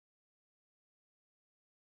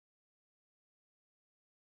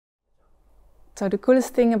So the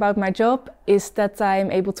coolest thing about my job is that I'm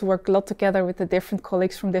able to work a lot together with the different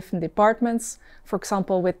colleagues from different departments. For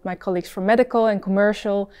example, with my colleagues from medical and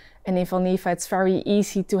commercial. And in Valneva, it's very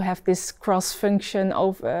easy to have this cross-function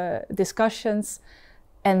of discussions.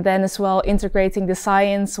 And then as well, integrating the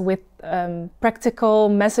science with practical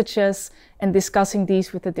messages and discussing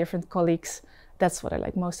these with the different colleagues. That's what I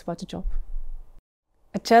like most about the job.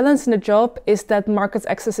 A challenge in the job is that market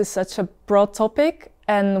access is such a broad topic.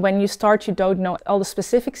 And when you start, you don't know all the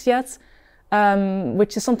specifics yet,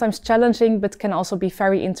 which is sometimes challenging, but can also be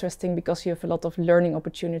very interesting because you have a lot of learning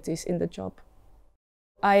opportunities in the job.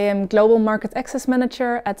 I am Global Market Access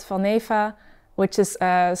Manager at Valneva, which is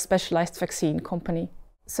a specialized vaccine company.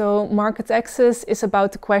 So market access is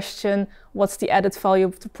about the question, what's the added value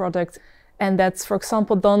of the product? And that's, for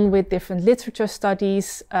example, done with different literature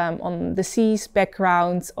studies on disease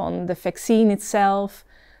background, on the vaccine itself.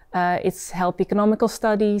 Its health economical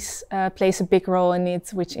studies plays a big role in it,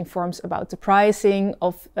 which informs about the pricing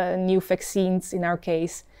of new vaccines in our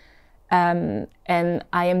case. And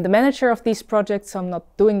I am the manager of these projects, so I'm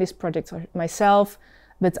not doing this project myself,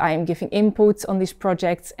 but I am giving input on these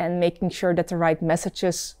projects and making sure that the right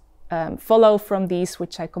messages follow from these,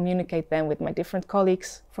 which I communicate then with my different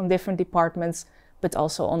colleagues from different departments, but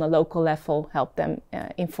also on a local level, help them,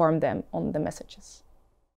 inform them on the messages.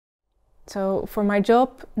 So for my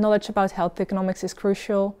job, knowledge about health economics is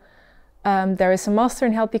crucial. There is a master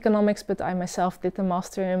in health economics, but I myself did a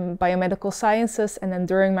master in biomedical sciences, and then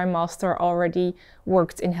during my master already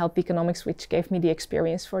worked in health economics, which gave me the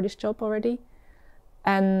experience for this job already.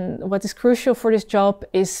 And what is crucial for this job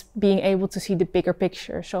is being able to see the bigger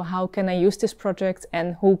picture. So how can I use this project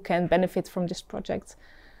and who can benefit from this project?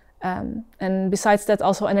 And besides that,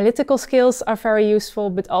 also analytical skills are very useful,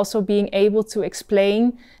 but also being able to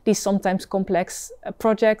explain these sometimes complex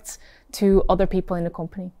projects to other people in the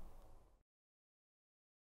company.